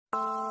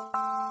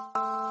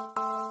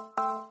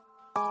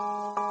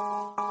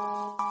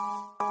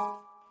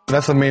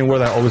That's the main word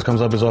that always comes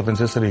up is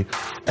authenticity.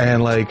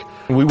 And like,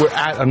 we were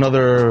at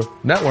another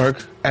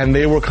network and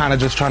they were kind of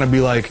just trying to be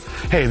like,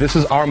 hey, this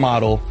is our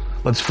model.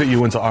 Let's fit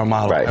you into our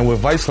model. Right. And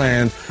with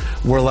Viceland,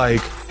 we're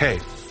like, hey,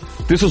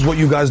 this is what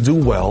you guys do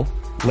well.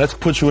 Let's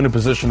put you in a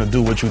position to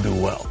do what you do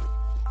well.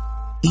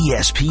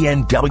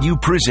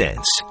 ESPNW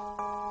presents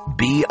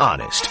Be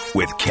Honest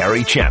with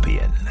Cari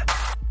Champion.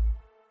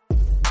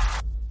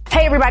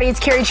 Hey everybody, it's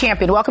Cari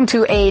Champion. Welcome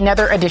to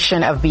another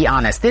edition of Be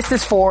Honest. This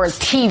is for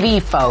TV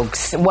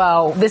folks.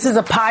 Well, this is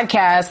a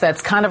podcast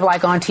that's kind of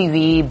like on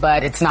TV,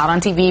 but it's not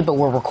on TV, but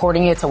we're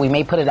recording it, so we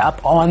may put it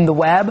up on the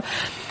web.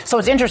 So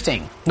it's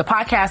interesting. The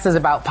podcast is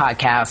about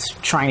podcasts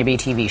trying to be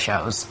TV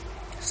shows.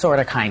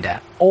 Sorta,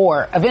 kinda.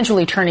 Or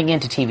eventually turning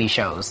into TV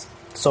shows.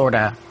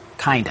 Sorta,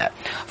 kinda.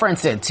 For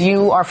instance,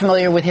 you are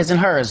familiar with His and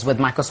Hers with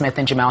Michael Smith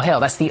and Jamel Hill.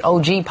 That's the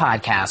OG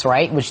podcast,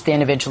 right? Which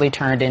then eventually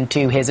turned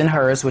into His and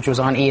Hers, which was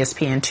on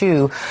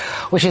ESPN2,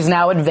 which is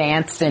now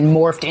advanced and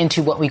morphed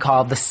into what we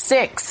call the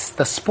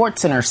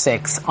SportsCenter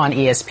 6 on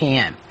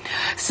ESPN.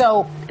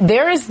 So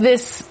there is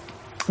this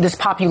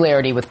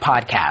popularity with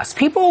podcasts.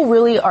 People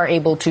really are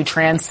able to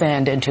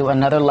transcend into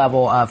another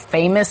level of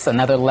famous,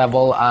 another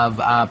level of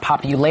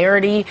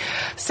popularity.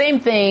 Same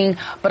thing,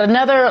 but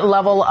another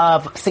level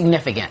of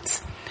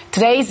significance.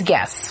 Today's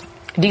guests,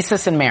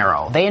 Desus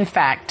Mero, they in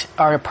fact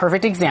are a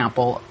perfect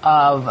example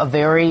of a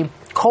very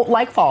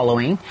cult-like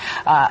following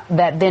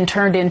that then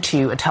turned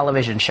into a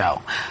television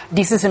show.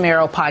 Desus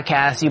Mero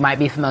podcast, you might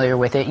be familiar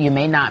with it, you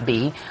may not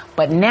be,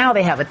 but now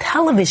they have a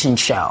television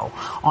show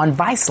on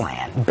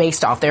Viceland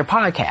based off their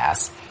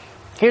podcast.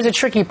 Here's the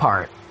tricky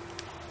part.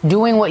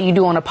 Doing what you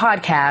do on a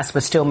podcast,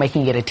 but still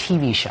making it a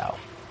TV show.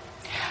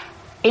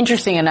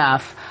 Interesting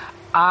enough,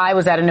 I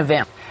was at an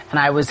event and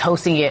I was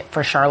hosting it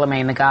for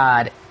Charlemagne the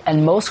God,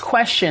 and most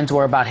questions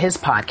were about his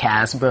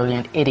podcast,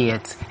 Brilliant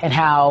Idiots, and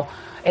how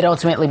it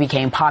ultimately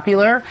became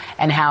popular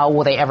and how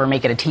will they ever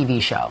make it a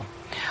TV show.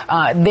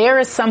 There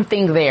is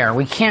something there.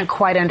 We can't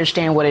quite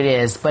understand what it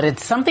is, but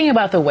it's something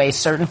about the way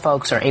certain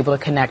folks are able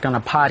to connect on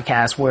a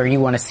podcast where you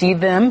want to see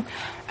them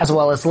as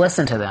well as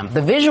listen to them.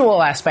 The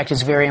visual aspect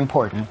is very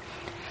important.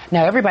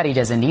 Now, everybody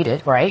doesn't need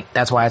it, right?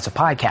 That's why it's a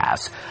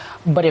podcast.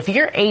 But if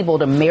you're able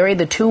to marry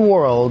the two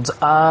worlds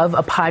of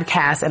a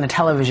podcast and a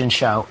television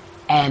show,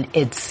 and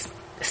it's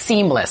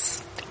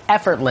seamless,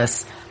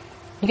 effortless,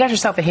 you got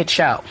yourself a hit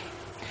show.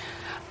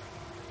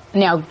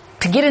 Now,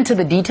 to get into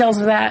the details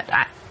of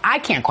that, I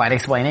can't quite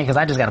explain it because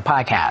I just got a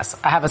podcast.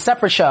 I have a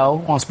separate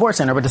show on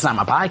SportsCenter, but it's not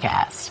my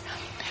podcast.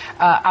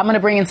 I'm going to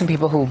bring in some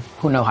people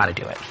who know how to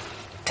do it.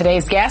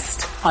 Today's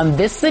guest on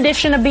this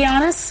edition of Be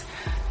Honest,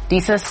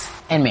 Desus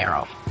and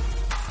Mero.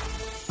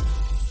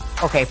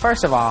 Okay,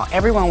 first of all,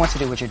 everyone wants to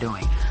do what you're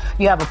doing.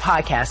 You have a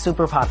podcast,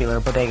 super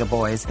popular, Bodega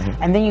Boys,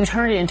 and then you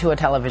turn it into a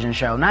television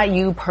show. Not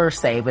you per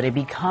se, but it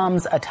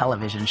becomes a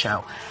television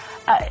show.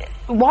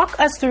 Walk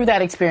us through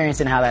that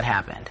experience and how that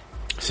happened.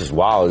 This is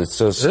wild. It's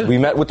just, we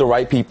met with the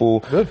right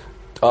people. Good.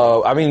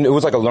 I mean, it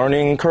was like a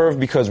learning curve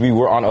because we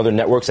were on other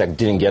networks that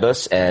didn't get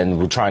us and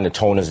were trying to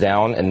tone us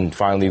down. And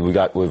finally, we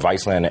got with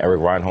Viceland and Eric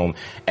Reinholm,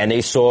 and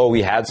they saw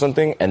we had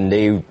something, and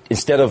they,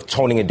 instead of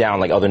toning it down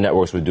like other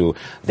networks would do,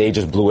 they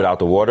just blew it out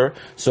the water.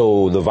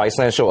 So the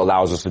Viceland show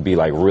allows us to be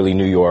like really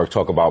New York,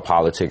 talk about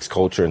politics,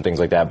 culture, and things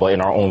like that, but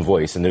in our own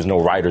voice, and there's no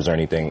writers or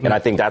anything. Mm-hmm. And I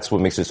think that's what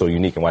makes it so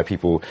unique and why it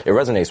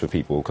resonates with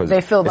people because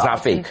they feel it's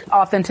not fake.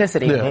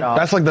 Authenticity. Yeah,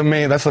 that's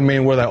the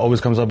main word that always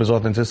comes up is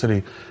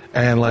authenticity.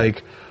 And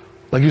like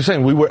you're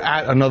saying, we were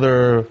at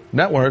another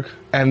network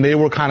and they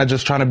were kind of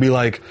just trying to be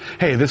like,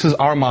 hey, this is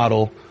our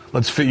model.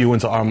 Let's fit you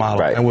into our model.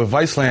 Right. And with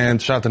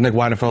Viceland, shout out to Nick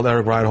Weidenfeld,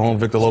 Eric Reinholm,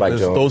 Victor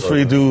Lopez, those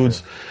three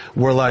dudes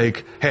were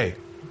like, hey,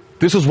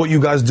 this is what you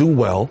guys do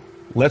well.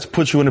 Let's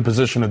put you in a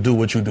position to do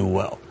what you do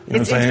well. You know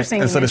what I'm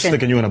saying? Instead of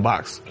sticking you in a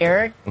box.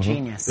 Eric,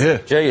 genius.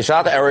 Yeah. Shout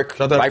out to Eric,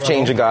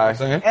 life-changing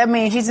guy. I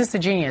mean, he's just a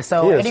genius.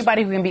 So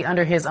anybody who can be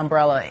under his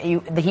umbrella,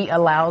 he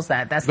allows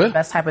that. That's the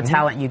best type of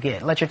talent you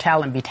get. Let your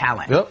talent be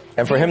talent. Yep.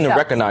 And for him to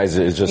recognize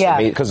it is just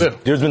amazing. Because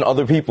there's been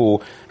other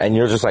people, and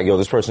you're just like, yo,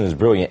 this person is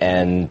brilliant.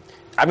 And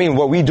I mean,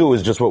 what we do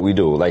is just what we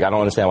do. Like, I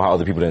don't understand how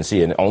other people didn't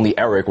see it. And only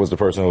Eric was the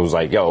person who was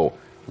like, yo,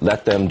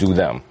 let them do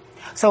them.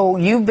 So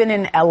you've been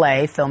in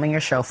L.A. filming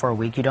your show for a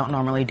week. You don't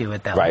normally do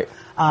it, though. Right.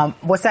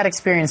 What's that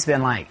experience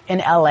been like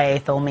in L.A.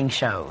 filming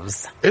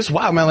shows? It's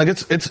wild, man. Like,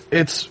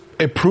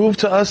 it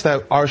proved to us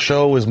that our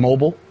show is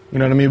mobile. You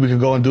know what I mean? We could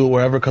go and do it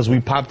wherever because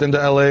we popped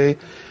into L.A.,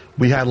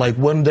 we had like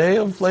one day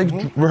of like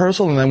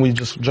rehearsal and then we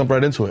just jump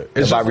right into it.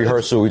 It's by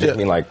rehearsal, we just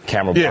mean like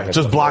camera blocking. Yeah,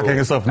 just blocking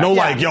and stuff. No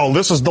like, yo,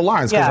 this is the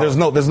lines. Because there's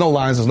no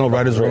lines, there's no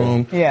writer's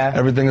room. Yeah.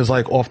 Everything is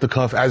like off the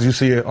cuff as you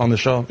see it on the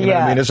show. You know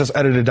what I mean? It's just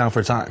edited down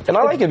for time. And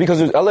I like it because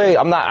LA,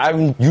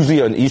 I'm usually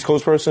an East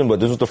Coast person, but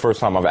this was the first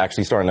time I've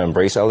actually started to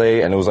embrace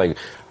LA. And it was like,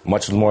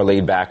 much more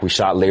laid back. We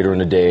shot later in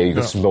the day. You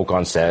could smoke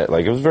on set.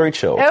 Like, it was very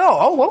chill.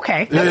 Oh,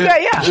 okay.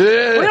 That's good,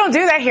 yeah. We don't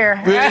do that here.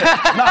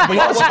 No,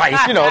 but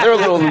Spice, they're a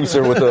little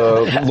looser with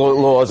the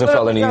laws and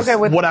felonies. Okay,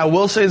 what I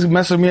will say is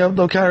messing me up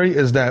though, Cari,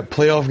 is that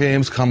playoff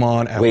games come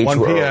on at Way 1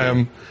 too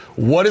p.m.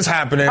 What is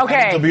happening? Okay.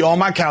 I need to be on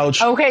my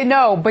couch. Okay,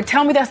 no, but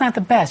tell me that's not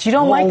the best. You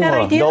don't like that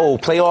idea? No,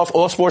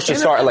 all sports should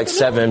start at like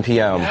 7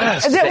 p.m.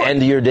 Yes. It's the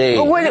end of your day.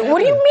 What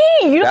do you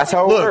mean? You That's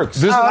how it Look, works.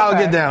 this is how I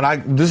get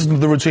down. This is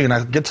the routine.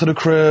 I get to the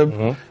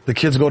crib, the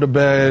kids go to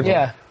bed.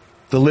 Yeah.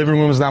 The living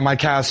room is not my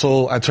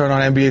castle. I turn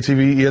on NBA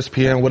TV,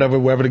 ESPN,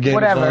 wherever the game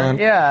is on.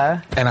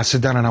 Yeah. And I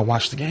sit down and I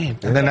watch the game.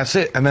 And then that's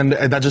it. And then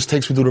that just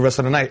takes me through the rest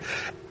of the night.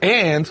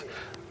 And,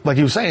 like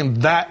you were saying,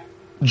 that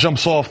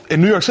jumps off.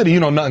 In New York City,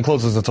 nothing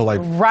closes until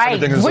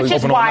Right, which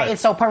is why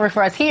it's so perfect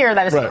for us here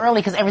that it's so early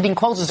because everything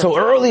closes. So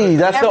early.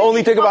 That's the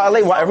only thing about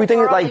LA. Why everything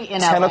is like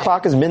 10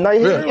 o'clock is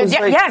midnight here?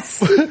 Yeah. Yes.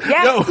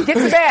 Get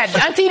to bed.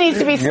 Auntie needs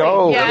to be asleep.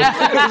 Yo,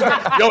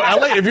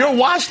 LA, if you're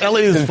washed,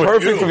 LA is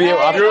perfect for you. Wait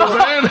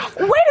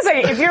a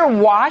second. If you're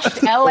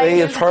washed, LA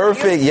is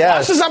perfect.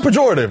 Yes. This is not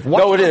pejorative.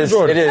 No, it is.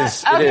 It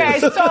is. Okay,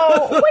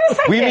 so wait a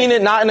second. We mean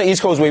it not in the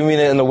East Coast. We mean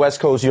it in the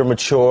West Coast. You're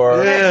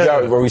mature.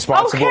 You're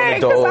responsible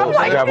adults.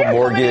 You have a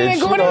mortgage.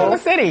 Going into the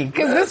city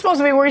because this is supposed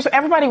to be where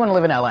everybody want to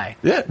live in LA.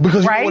 Yeah,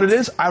 because you know what it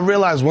is? I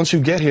realized once you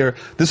get here,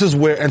 this is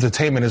where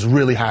entertainment is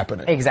really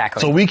happening.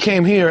 Exactly. So we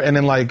came here and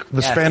in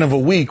the span of a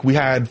week, we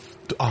had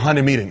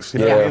 100 meetings. You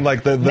know what I mean?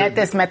 Like met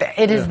that.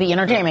 It is the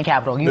entertainment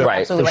capital. You're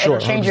absolutely right. Sure,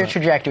 It'll change your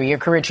trajectory, your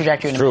career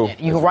trajectory in a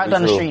minute. You can walk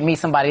down the street and meet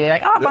somebody. They're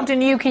like, I bumped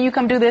into you. Can you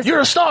come do this? You're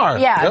a star.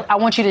 Yeah, I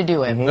want you to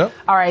do it.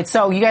 All right,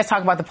 so you guys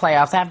talk about the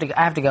playoffs.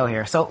 I have to go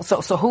here. So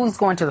who's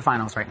going to the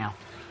finals right now?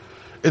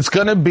 It's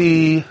going to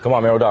be come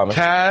on, Mero Diamond.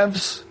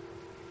 Cavs,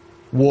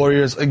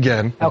 Warriors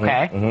again.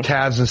 Okay.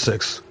 Cavs in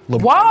 6.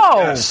 LeBron,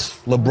 Whoa! Yes.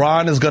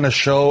 LeBron is going to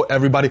show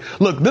everybody.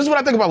 Look, this is what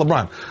I think about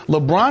LeBron.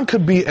 LeBron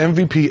could be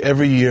MVP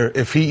every year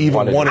if he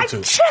even wanted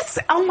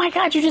to. Oh my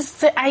God, you just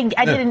said, I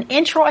did an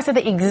intro. I said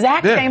the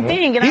exact same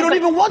thing. And he don't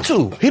even want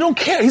to. He don't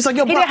care. He's like,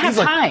 yo, he bro.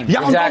 doesn't have time.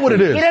 Y'all know what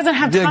it is. He doesn't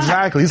have time.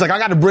 Exactly. He's like, I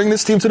got to bring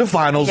this team to the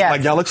finals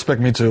like y'all expect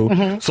me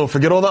to. So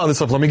forget all the other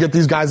stuff. Let me get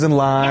these guys in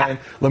line.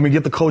 Let me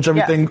get the coach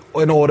everything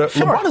in order.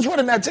 Sure. LeBron is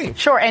running that team.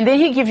 Sure. And then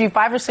he gives you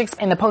 5 or 6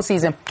 in the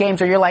postseason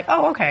games where you're like,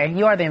 oh, okay,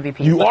 you are the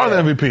MVP. You are the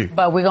MVP.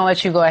 But we're going to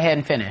let you go ahead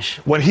and finish.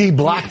 When he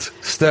blocked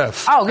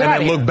Steph and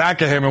then looked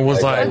back at him and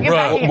was like,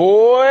 bro,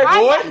 boy,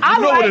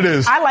 you know what it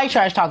is. I like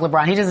trash talk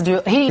LeBron. He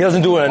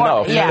doesn't do it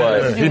enough.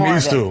 Yeah, he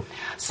needs to.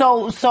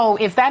 So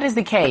if that is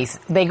the case,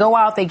 they go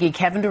out, they get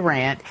Kevin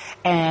Durant,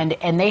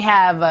 and they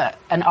have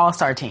an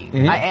all-star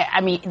team. I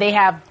mean, they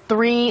have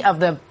 3 of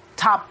the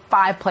top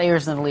 5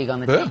 players in the league on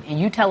the team. And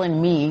you telling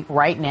me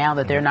right now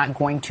that they're not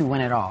going to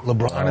win at all?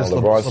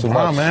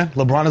 LeBron, man.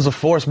 LeBron is a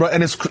force, bro.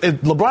 And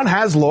LeBron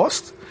has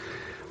lost.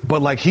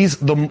 But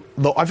he's I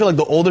feel like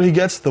the older he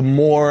gets, the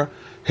more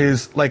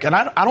his and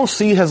I don't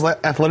see his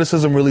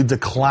athleticism really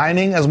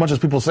declining as much as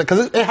people say,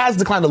 because it has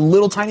declined a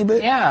little tiny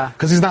bit. Yeah.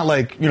 Because he's not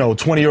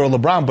 20-year-old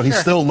LeBron, but he's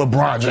still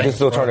LeBron James. He can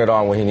still turn it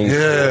on when he needs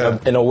to,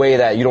 in a way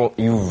that you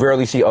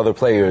rarely see other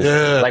players.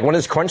 Yeah. Like when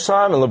it's crunch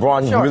time and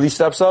LeBron really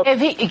steps up. If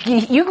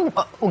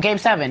Game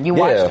 7, you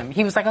watched him.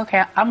 He was like,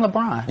 okay, I'm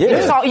LeBron.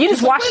 Yeah. You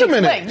just watched him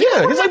play.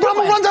 Yeah. He's like, bro, I'm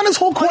gonna run down this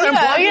whole court and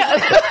play.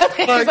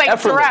 He's like,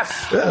 correct.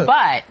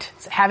 But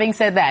having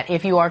said that,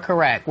 if you are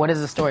correct, what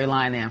is the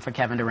storyline then for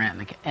Kevin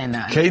Durant and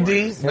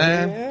KD,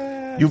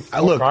 man,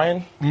 look.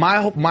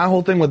 My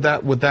whole thing with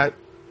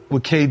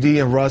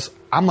KD and Russ,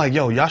 I'm like,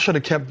 yo, y'all should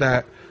have kept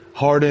that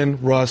Harden,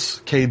 Russ,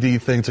 KD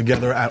thing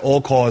together at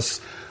all costs.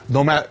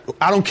 No matter,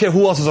 I don't care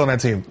who else is on that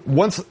team.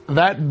 Once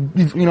that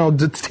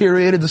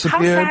deteriorated,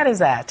 disappeared. How sad is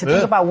that to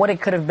think about what it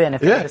could have been?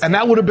 If and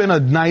that would have been a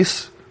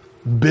nice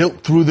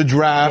built through the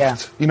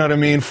draft. You know what I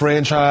mean?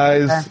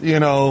 Franchise.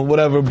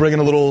 Whatever. Bringing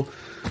a little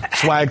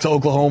swag to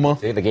Oklahoma.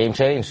 See, the game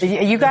changed.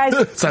 You guys,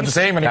 it's not the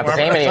same anymore.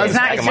 It's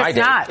not. It's just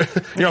not.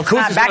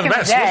 Kuz back in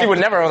the day. He would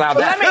never allow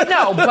that.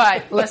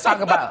 But let's talk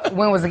about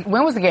when was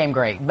the game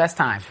great? Best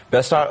time.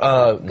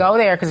 Go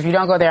there, because if you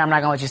don't go there, I'm not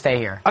gonna let you stay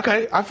here.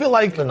 Okay, I feel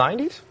like the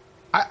 90s.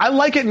 I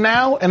like it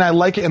now, and I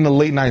like it in the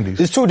late 90s.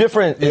 It's too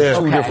different. It's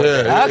too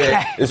different.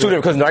 Okay. It's too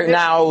different because right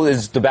now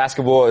is the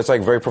basketball. It's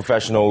very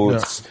professional.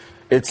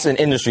 It's an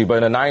industry,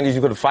 but in the 90s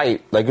you could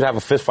fight, you could have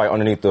a fist fight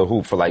underneath the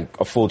hoop for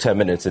a full 10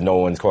 minutes and no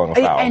one's calling a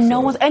foul. And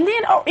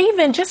then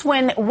even just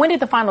when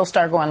did the finals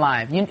start going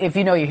live? If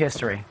you know your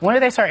history, when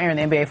did they start airing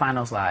the NBA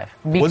finals live?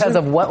 Because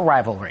of what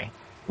rivalry?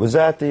 Was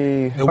that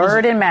the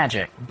Bird and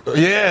Magic?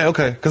 Yeah,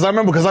 okay. Because I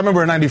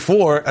remember in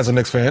 '94 as a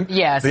Knicks fan.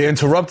 Yes. They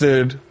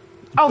interrupted.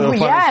 Oh,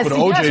 yes. For the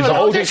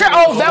OJ.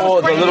 That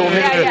was great. The little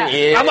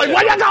yeah. I'm like,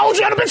 why y'all got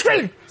OJ on the big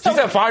screen? She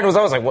said finals.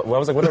 I was like, what?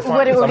 What are the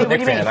finals? I'm a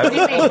Knicks fan. What do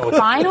you mean?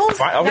 Finals?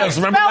 I was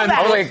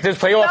like, there's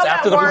playoffs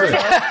after the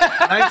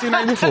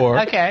 1994.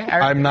 Okay.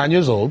 I'm 9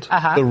 years old.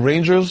 The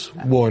Rangers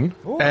won.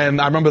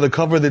 And I remember the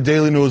cover of the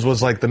Daily News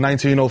was the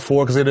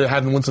 1904, because they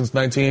hadn't won since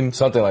 19...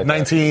 Something like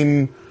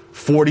that.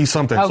 40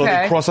 something. So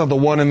Okay. they crossed out the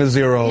 1 and the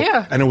 0,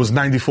 Yeah. and it was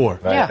 94.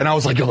 Yeah. And I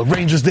was like, yo, the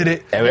Rangers did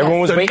it. And everyone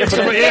was waiting for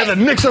the Yeah, the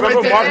Knicks are right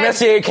Remember there. Mark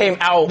Messier came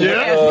out with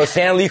the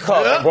Stanley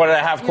Cup and brought it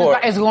at half court.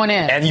 It's going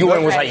in. And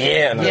Ewing was like,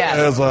 yeah. No. Yes.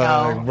 It was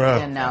like, no, bro.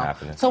 didn't know.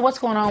 So what's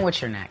going on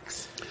with your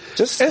Knicks?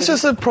 It's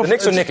just a The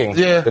Knicks are nicking.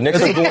 Yeah. The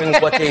Knicks are doing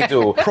what they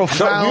do.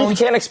 Profound. You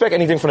can't expect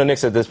anything from the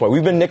Knicks at this point.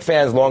 We've been Knicks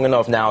fans long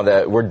enough now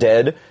that we're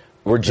dead.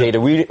 We're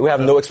jaded. We have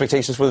no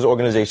expectations for this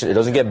organization. It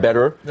doesn't get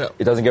better. Yeah.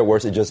 It doesn't get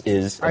worse. It just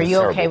is. Are you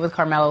okay with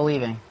Carmelo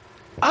leaving?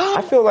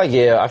 I feel like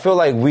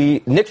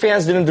Knicks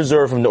fans didn't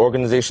deserve him. The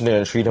organization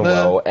didn't treat him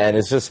well, and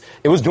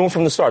it was doomed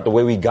from the start. The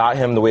way we got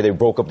him, the way they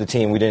broke up the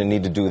team, we didn't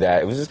need to do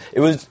that. It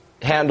was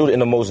handled in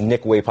the most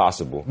Knick way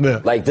possible.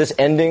 Yeah. Like this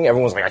ending,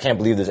 everyone's like, I can't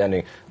believe this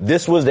ending.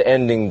 This was the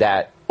ending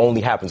that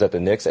only happens at the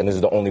Knicks, and this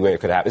is the only way it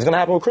could happen. It's going to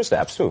happen with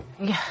Kristaps too.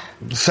 Yeah.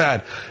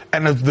 Sad.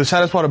 And the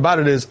saddest part about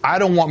it is I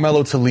don't want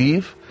Melo to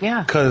leave.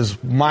 Yeah. Because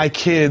my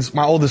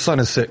oldest son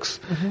is 6,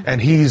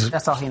 and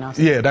That's all he knows.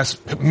 Yeah, that's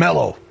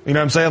Melo. You know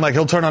what I'm saying? Like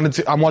he'll turn on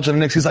I'm watching the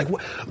Knicks. He's like,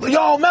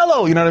 yo,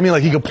 Melo. You know what I mean?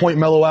 Like he could point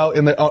Melo out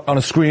on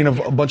a screen of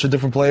a bunch of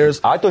different players.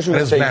 I thought you were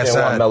going to say you mad didn't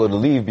sad. want Melo to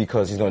leave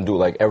because he's going to do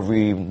like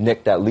every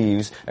Knick that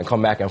leaves and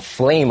come back and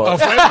flame us.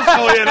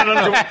 Oh yeah, no.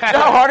 You know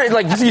how hard it,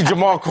 like, you see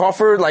Jamal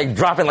Crawford, like,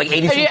 dropping, like,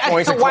 82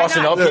 points and why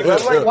crossing not? up. People,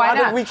 like, Why why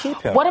not? did we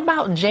keep him? What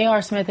about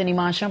J.R. Smith and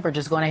Iman Shumpert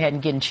just going ahead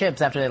and getting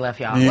chips after they left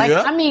y'all? Yeah. Like,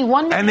 I mean,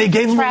 one And they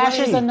gave him trash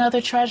away. is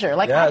another treasure.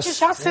 Like, Yes.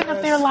 y'all sitting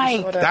up there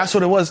like... That's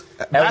what it was.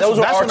 And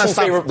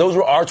those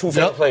were our two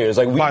favorite Yep. players.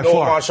 Like, we By know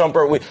far. Iman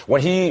Shumpert.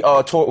 When he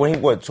tore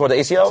the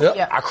ACL, Yep.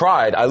 Yeah. I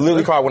cried. I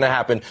literally cried when it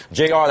happened.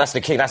 JR, that's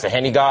the king. That's the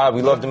Henny god.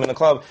 We loved him in the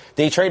club.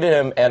 They traded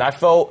him, and I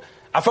felt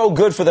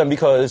good for them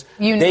because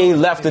they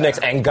left the Knicks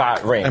and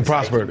got rings. And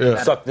prospered,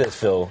 yeah. Suck this,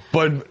 Phil.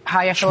 But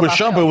How you feel with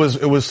about Shump,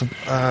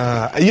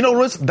 Phil? you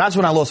know, that's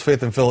when I lost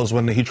faith in Phil, is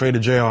when he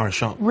traded JR and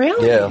Shump.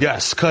 Really? Yeah.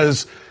 Yes,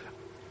 because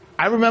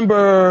I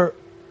remember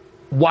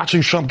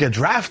watching Shump get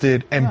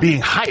drafted and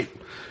being hyped.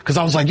 Because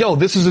I was like, yo,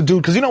 this is a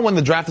dude. Because you know when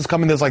the draft is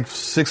coming, there's like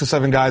 6 or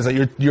 7 guys that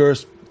your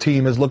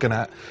team is looking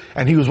at.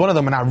 And he was one of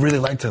them, and I really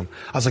liked him.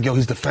 I was like, yo,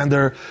 he's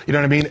defender. You know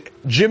what I mean?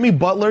 Jimmy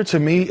Butler, to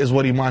me, is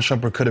what Iman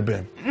Shumpert could have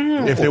been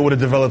if they would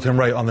have developed him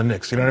right on the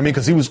Knicks. You know what I mean?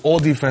 Because he was all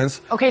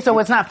defense. Okay, so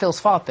it's not Phil's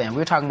fault then. We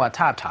were talking about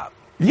top.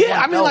 Yeah,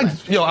 I mean, Dolan.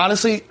 like, yo,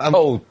 honestly,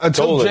 until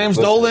Dolan, James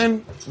listen.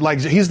 Dolan, like,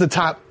 he's the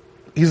top.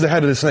 He's the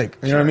head of the snake.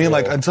 You know what I mean?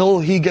 Like, until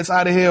he gets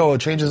out of here or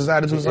changes his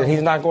attitude or And something.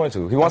 he's not going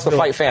to. He wants to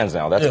fight fans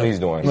now. That's what he's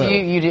doing.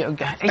 You do.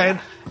 And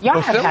Y'all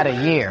the have Phil- had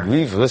a year.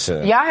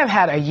 Listen. Y'all have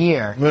had a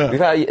year.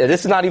 Yeah.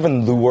 This is not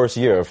even the worst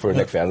year for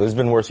Knicks fans. There's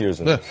been worse years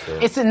than this. So.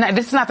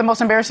 This is not the most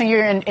embarrassing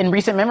year in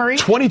recent memory?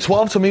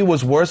 2012 to me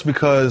was worse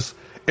because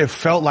it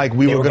felt like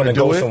we were going to gonna do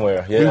go it.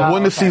 somewhere. Yeah. We Oh,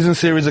 won the season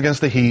series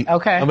against the Heat.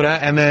 Okay. Remember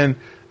that? And then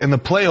in the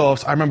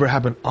playoffs, I remember it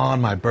happened on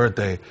my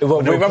birthday. Well,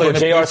 when they were remember playing the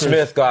J.R. Pacers.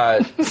 Smith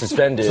got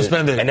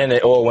suspended, and then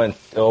it all went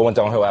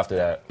downhill after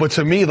that. But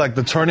to me, like,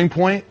 the turning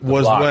point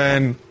was block.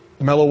 when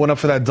Melo went up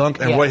for that dunk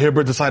and Yeah. Roy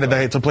Hibbert decided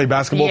to play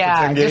basketball for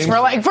 10 games. just for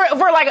like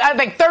 13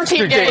 games.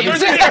 13 games.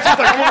 He's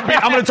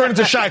like, I'm going to turn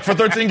into Shaq for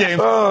 13 games.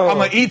 I'm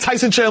going to eat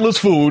Tyson Chandler's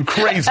food.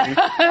 Crazy.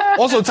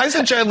 Also,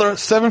 Tyson Chandler,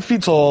 7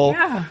 feet tall,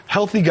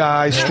 healthy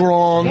guy,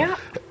 strong,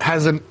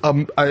 has an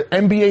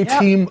NBA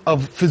team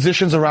of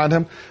physicians around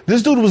him.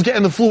 This dude was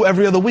getting the flu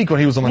every other week when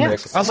he was on the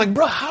Knicks. I was like,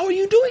 bro, how are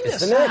you doing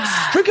this? the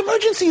Knicks. Drink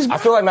emergencies, bro. I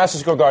feel like Madison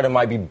Square Garden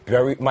might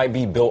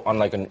be built on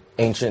like an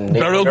ancient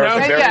Burial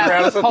ground? Yeah,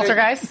 or something.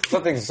 poltergeist.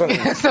 Something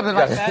Something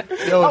like that. Yo,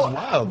 it's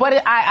wild.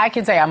 But I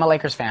can say I'm a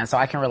Lakers fan, so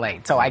I can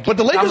relate. So I get But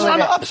the Lakers I'm are on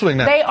really- the upswing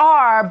now. They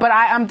are, but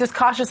I'm just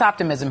cautious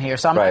optimism here,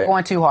 so I'm not Right.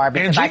 going too hard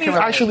because And I Jeannie can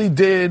relate. actually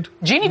did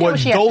Jeannie did what what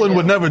she had to Dolan do.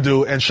 would never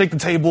do and shake the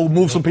table,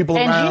 move some people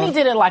And around. Jeannie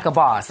did it like a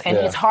boss, and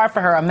Yeah. it's hard for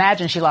her.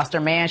 Imagine she lost her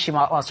man, she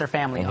lost her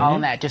family, Mm-hmm. all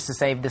in that just to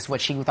save this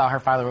what she thought her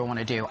father would want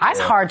to do. It's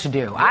hard to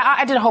do.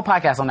 I did a whole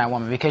podcast on that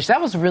woman because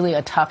that was really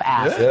a tough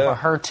ask for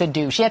her to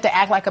do. She had to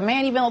act like a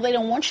man, even though they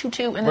don't want you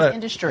to in this Right.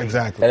 industry.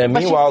 Exactly. And then But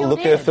she meanwhile, still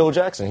look did. at Phil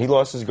Jackson. He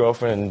lost his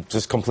girlfriend and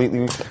just completely.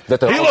 He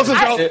lost his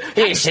girl-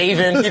 He ain't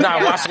shaving. He's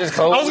not washing his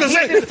clothes. I was going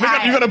to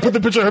say, you got to put the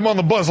picture of him on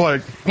the bus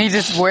like, He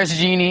just wears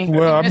Jeannie.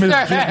 well, I miss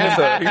Jeannie.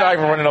 He's not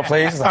even running a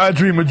place. He's like, I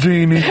dream of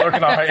Jeannie.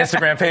 working on her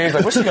Instagram page.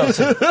 Like, what's she up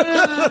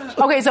to?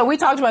 Okay, so we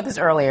talked about this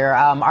earlier.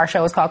 Our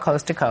show is called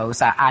Coast to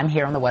Coast. I'm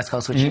here on the West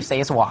Coast, which you say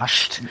is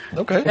washed.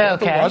 Okay.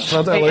 Okay. Watch,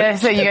 not that way.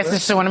 So you guys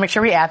just want to make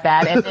sure we add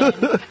that.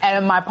 And,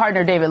 and my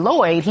partner, David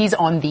Lloyd, he's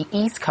on the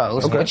East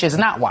Coast, which is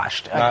not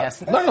washed, I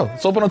guess. No,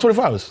 it's open on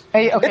 24 hours.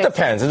 Hey, okay. It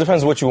depends. It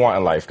depends what you want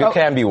in life. It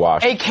can be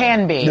washed. It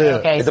can be. Yeah.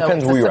 Okay, It so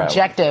depends it's where a you're at.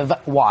 subjective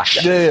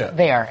wash. Yeah.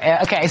 There.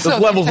 Okay, so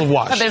There's levels of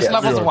wash. There's Yeah,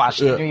 levels New of York.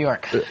 wash Yeah. in New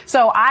York.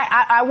 So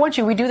I want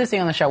you. We do this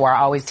thing on the show where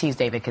I always tease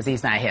David because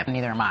he's not hip,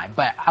 neither am I.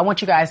 But I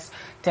want you guys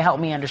to help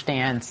me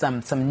understand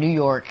some New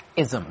York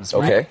isms.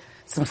 Right? Okay.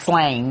 Some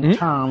slang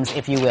terms,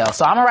 if you will.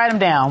 So I'm gonna write them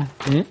down,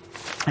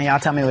 and y'all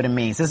tell me what it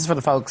means. This is for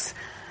the folks.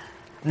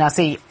 Now,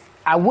 see,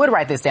 I would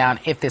write this down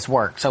if this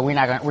worked. So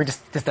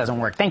this doesn't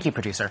work. Thank you,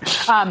 producer.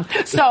 So I'm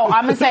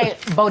gonna say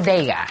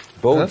bodega.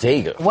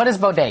 Bodega. What is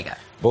bodega?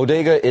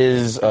 Bodega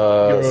is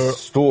a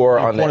store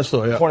on corner that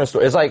store, yeah. corner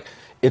store. It's like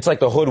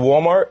the hood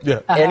Walmart. Yeah.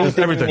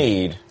 Anything Everything. you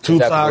need. Two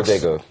is at socks,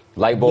 Bodega.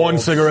 Light bulbs, one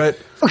cigarette,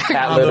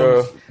 cat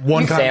litter,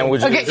 one condom.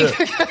 sandwiches.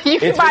 Okay, you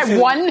can buy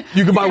one.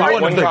 You can buy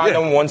One one thing,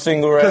 condom, yeah. one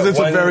cigarette, Because it's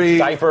one a very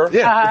diaper.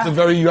 Yeah,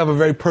 you have a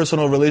very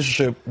personal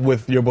relationship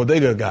with your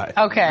bodega guy. Okay.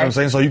 You know what I'm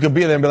saying? So you could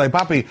be there and be like,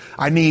 Papi,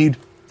 I need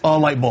a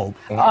light bulb.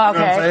 You know what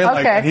I'm saying?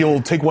 Like, and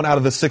he'll take one out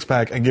of the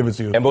 6-pack and give it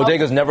to you. And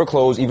bodegas never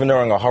close, even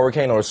during a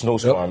hurricane or a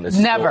snowstorm. It's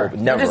Never. still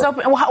open. Never. It's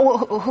open. Well,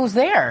 who's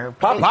there?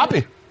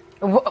 Papi.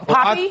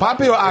 Papi?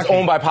 Papi or Aki? It's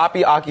owned by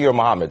Papi, Aki, or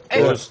Muhammad.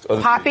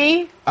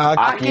 Papi,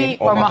 Aki,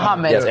 or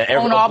Muhammad. Yes, and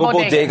every Own all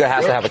bodega bodegas.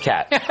 has to have a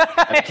cat.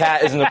 And the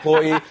cat is an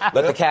employee. Let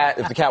the cat,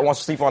 if the cat wants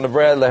to sleep on the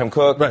bread, let him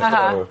cook. Right.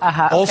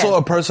 Uh-huh. Also,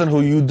 a person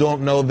who you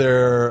don't know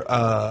their.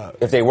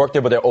 If they work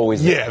there, but they're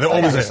always there. Yeah, they're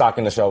always there.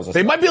 Stocking the shelves and They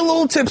stuff. might be a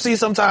little tipsy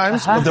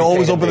sometimes, but they'll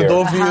always open the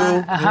door for you. You know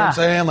what I'm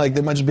saying? Like,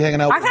 they might just be hanging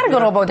out. I gotta go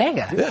to a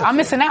bodega. Yeah. I'm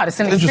missing out. It's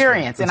an Interesting.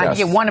 experience, and I can Yes.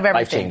 get one of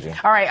everything. Life-changing.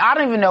 All right, I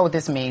don't even know what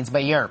this means,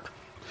 but YERP.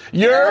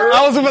 YERP.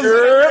 I was about to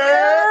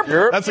say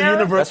YERP. That's a That's a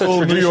universal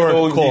New traditional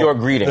York call. New York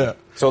greeting. Yeah.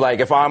 So, like,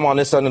 if I'm on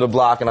this side of the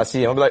block and I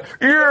see him, I'll be like,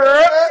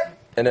 YERP!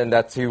 And then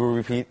that's he will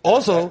repeat.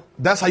 Also,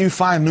 that's how you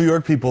find New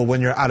York people when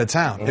you're out of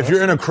town. If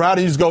you're in a crowd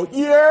and you just go,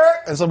 yeah,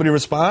 and somebody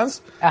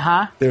responds,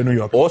 they're in New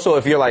York. Also,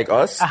 if you're like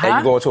us and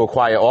you go into a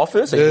quiet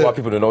office and you want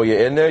people to know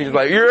you're in there, you're just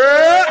like,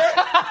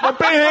 my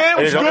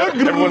band, what's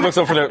good? Everyone looks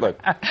up for them like,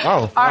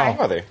 Oh, right. how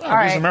are they? All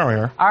right. Desus Mero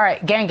here. All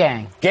right, gang.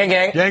 Gang.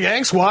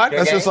 Gang squad.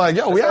 That's Gang. just like,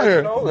 yo, we That's out like, here.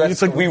 you know,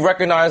 It's like, we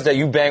recognize that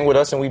you bang with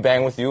us and we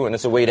bang with you, and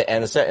it's a way to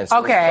end a sentence. So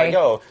Okay. it's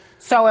like, yo,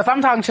 So if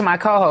I'm talking to my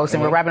co-host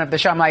and we're wrapping up the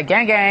show, I'm like,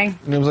 gang.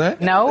 you know what I'm saying?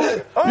 No?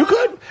 You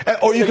could.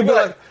 Or you could be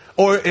like,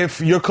 or if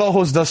your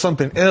co-host does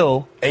something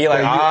ill, and you're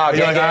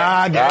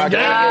like,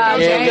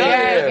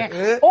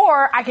 gang.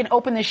 Or I can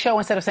open the show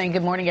instead of saying,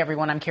 good morning,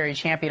 everyone, I'm Cari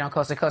Champion on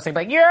Coast to Coast. I'd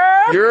be like,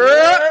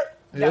 Yeah.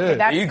 Okay,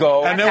 There you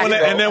go. And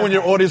then when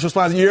your audience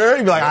responds, you'd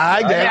be like, all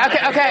right,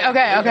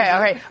 gang.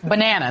 Okay.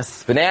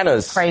 Bananas.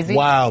 Crazy.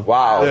 Wow.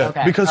 Yeah.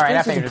 Okay. Because All right, I crazy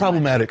is a figured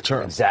problematic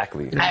term.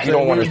 Exactly. You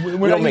don't want to.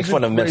 We don't make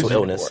fun of mental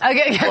crazy illness.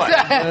 Okay.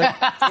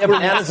 Yeah,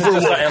 bananas is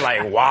just something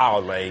like, wow,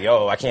 like,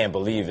 yo, I can't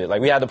believe it.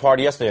 Like, we had the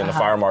party yesterday and the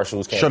fire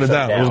marshals came. Shut it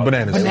down. It was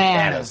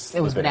bananas.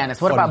 It was bananas.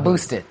 What about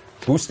boosted?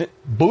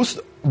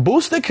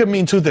 Boosted can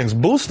mean two things.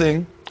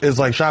 Boosting is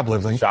like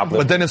shoplifting.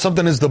 But then if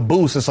something is the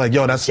boost, it's like,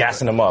 yo, that's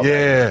gassing them up.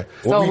 Yeah.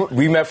 Well,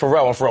 we met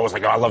Pharrell, and Pharrell was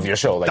like, "Oh, I love your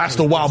show." Like, that's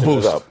the wild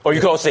boost. Or you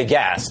could also say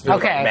gas. Okay.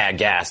 Like, mad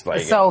gas.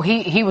 Like, So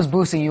he was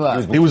boosting you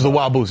up. He was the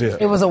wild boost. Yeah.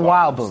 It was a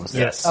wild boost.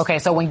 Yes. Okay.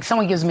 So when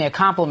someone gives me a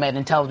compliment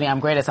and tells me I'm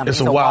great at something, It's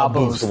a wild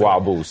boost. it's a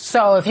wild boost.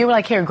 So if you were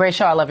like, here, great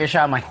show, I love your show,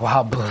 I'm like,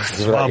 wild boost.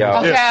 Like, yo,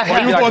 Okay.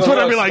 Yeah. Or you go on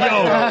Twitter and be like,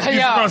 yo,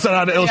 you cross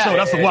out the ill show.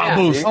 That's the wild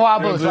boost.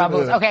 Wild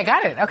boost. Okay,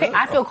 got it. Okay,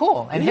 I feel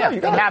cool and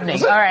hip and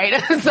happening. All right.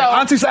 So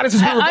auntie status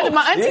is revoked.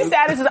 My auntie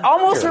status is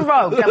almost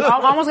revoked. I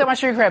almost got my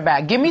street cred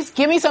back. Give me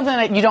something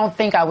that you don't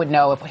think I would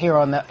know if here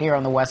on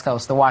the West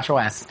Coast, the Wash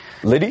West.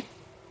 Liddy?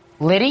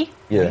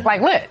 Yeah.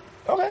 Like lit.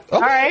 Okay.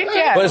 All right.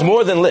 Yeah. But it's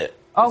more than lit.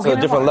 Oh, it's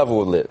a different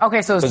level of lit.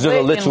 Okay, so it's there's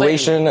a lit and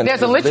lituation. litty.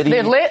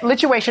 There's a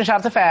lituation, shout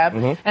out to Fab,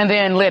 and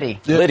then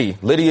litty. Yeah.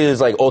 Liddy is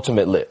like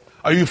ultimate lit.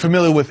 Are you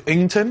familiar with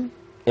Innington?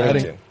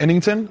 Innington.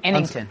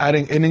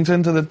 Adding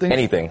Innington to the thing?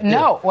 Anything.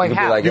 No, like You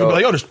could be how? like, You could be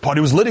like, yo, this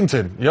party was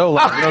Littington. Yo,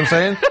 like, you know what I'm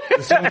saying?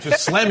 This sandwich is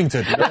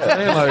Slammington. You know what I'm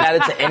saying? Like, Add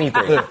it to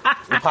anything. You're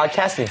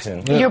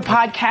podcasting. You're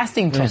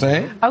podcasting. You know what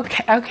I'm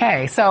saying?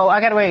 Okay. So I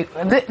gotta wait.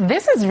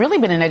 This has really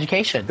been an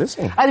education. We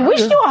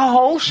should do a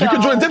whole show. You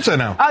can join Dipset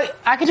now.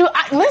 I could do.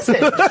 Listen.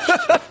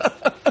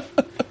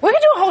 We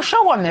could do a whole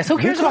show on this. Who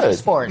cares about the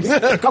sports?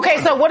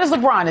 Okay, so what is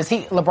LeBron? Is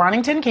he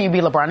LeBronington? Can you be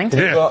LeBronington?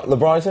 Yeah.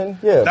 LeBronington?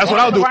 Yeah. That's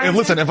what I'll do. If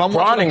I'm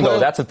Bronning, though,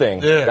 that's a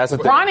thing. Yeah. That's a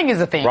thing. Bronning is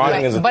a thing.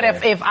 Bronning is a but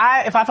thing. if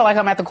I feel like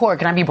I'm at the court,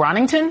 can I be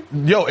Bronington?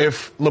 Yo,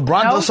 if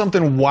LeBron does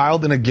something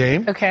wild in a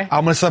game, Okay.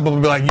 I'm gonna step up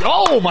and be like,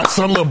 yo, my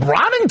son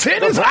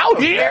LeBronington is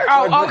out here.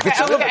 Oh, okay.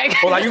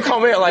 Well, like, you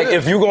come in, like,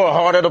 if you going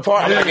hard at the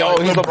party, I'm like, yo,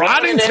 he's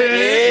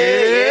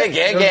LeBronington.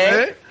 Yeah,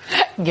 gang.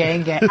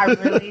 Gang.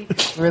 I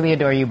really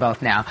adore you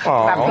both now.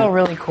 I feel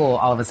really cool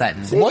all of a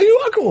sudden. Well, you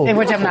are cool. In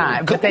which I'm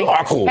not. But You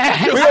are cool.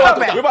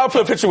 We're about to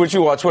put a picture with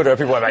you on Twitter, and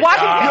people are like, Watch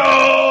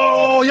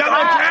Yo, y'all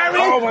know Cari?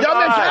 my Y'all know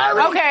God.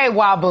 Cari? Okay,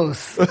 wild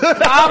boost.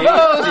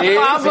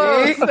 Wild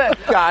boost.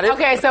 Got it.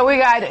 Okay, so we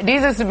got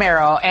Desus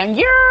Mero and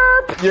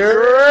YERP.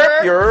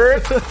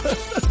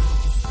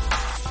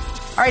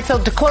 All right,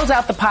 so to close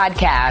out the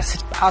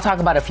podcast, I'll talk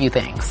about a few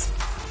things.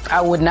 I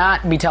would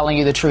not be telling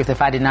you the truth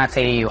if I did not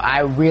say to you,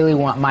 I really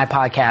want my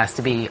podcast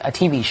to be a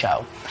TV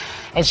show.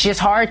 It's just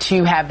hard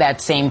to have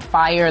that same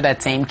fire,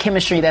 that same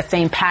chemistry, that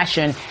same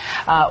passion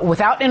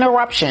without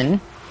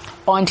interruption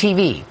on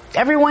TV.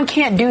 Everyone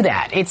can't do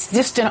that. It's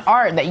just an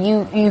art that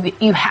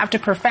you have to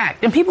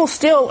perfect. And people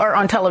still are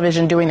on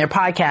television doing their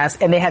podcasts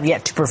and they have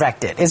yet to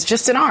perfect it. It's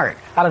just an art.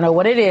 I don't know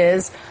what it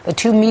is. The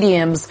two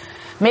mediums,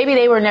 maybe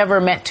they were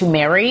never meant to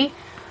marry.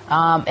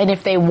 And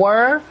if they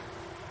were,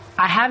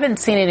 I haven't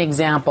seen an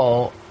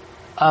example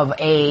of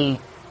a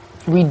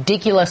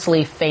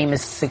ridiculously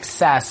famous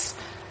success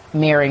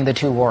marrying the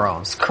two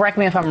worlds. Correct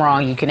me if I'm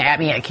wrong. You can at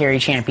me at Cari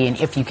Champion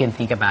if you can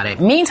think about it.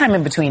 Meantime,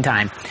 in between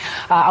time,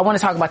 I want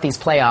to talk about these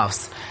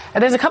playoffs.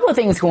 There's a couple of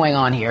things going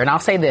on here, and I'll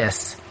say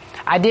this.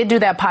 I did do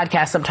that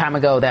podcast some time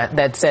ago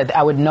that said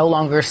I would no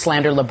longer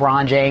slander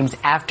LeBron James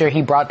after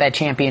he brought that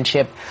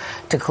championship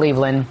to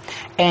Cleveland.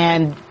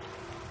 And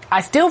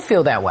I still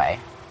feel that way.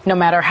 No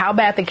matter how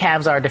bad the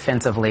Cavs are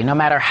defensively, no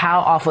matter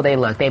how awful they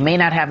look, they may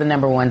not have the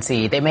number 1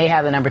 seed. They may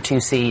have the number 2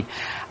 seed.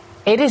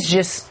 It's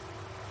just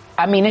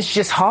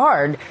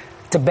hard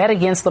to bet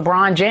against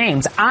LeBron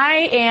James.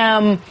 I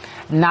am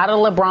not a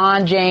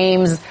LeBron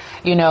James,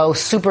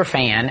 super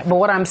fan. But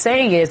what I'm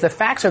saying is the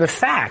facts are the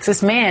facts.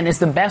 This man is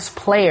the best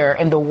player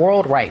in the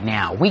world right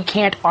now. We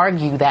can't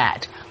argue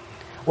that.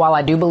 While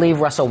I do believe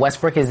Russell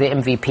Westbrook is the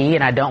MVP,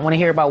 and I don't want to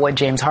hear about what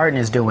James Harden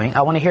is doing,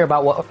 I want to hear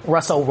about what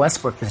Russell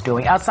Westbrook is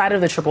doing outside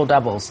of the triple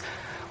doubles.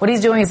 What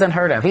he's doing is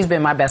unheard of. He's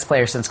been my best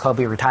player since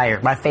Kobe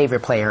retired, my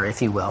favorite player,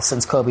 if you will,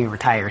 since Kobe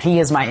retired. He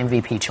is my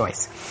MVP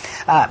choice.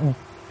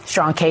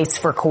 Strong case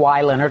for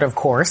Kawhi Leonard, of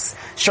course.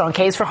 Strong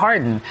case for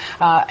Harden.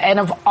 And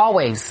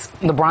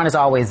LeBron is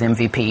always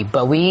MVP.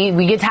 But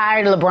we get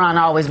tired of LeBron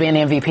always being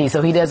MVP,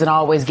 so he doesn't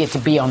always get to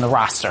be on the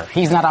roster.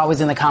 He's not always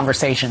in the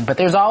conversation. But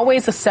there's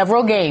always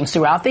several games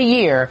throughout the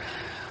year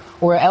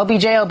where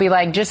LBJ will be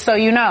like, just so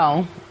you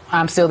know,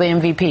 I'm still the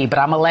MVP, but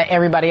I'm going to let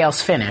everybody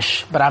else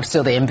finish, but I'm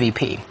still the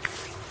MVP.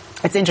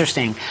 It's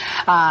interesting.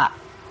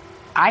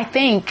 I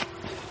think,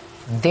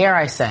 dare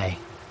I say,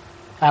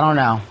 I don't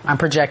know. I'm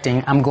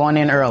projecting. I'm going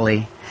in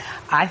early.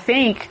 I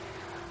think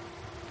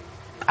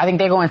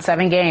they're going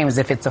 7 games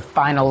if it's a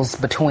finals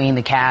between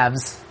the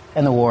Cavs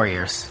and the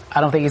Warriors. I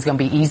don't think it's going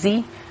to be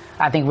easy.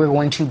 I think we're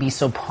going to be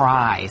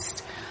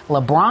surprised.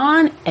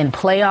 LeBron in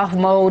playoff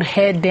mode,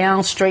 head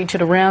down, straight to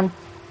the rim.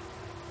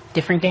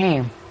 Different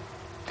game.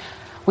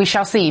 We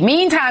shall see.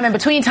 Meantime, in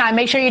between time,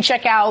 make sure you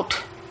check out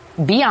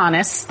Be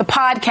Honest, the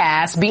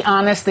podcast, Be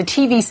Honest, the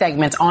TV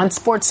segments on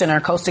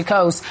SportsCenter, coast to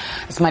coast.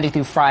 It's Monday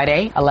through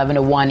Friday, 11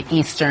 to 1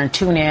 Eastern.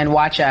 Tune in,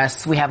 watch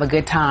us. We have a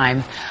good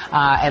time.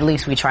 At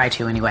least we try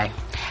to anyway.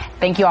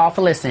 Thank you all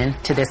for listening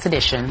to this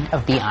edition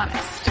of Be Honest.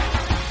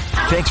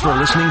 Thanks for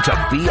listening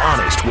to Be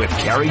Honest with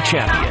Cari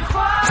Champion.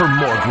 For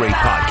more great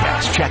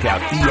podcasts, check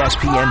out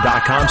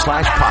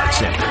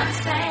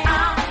ESPN.com/PodCenter.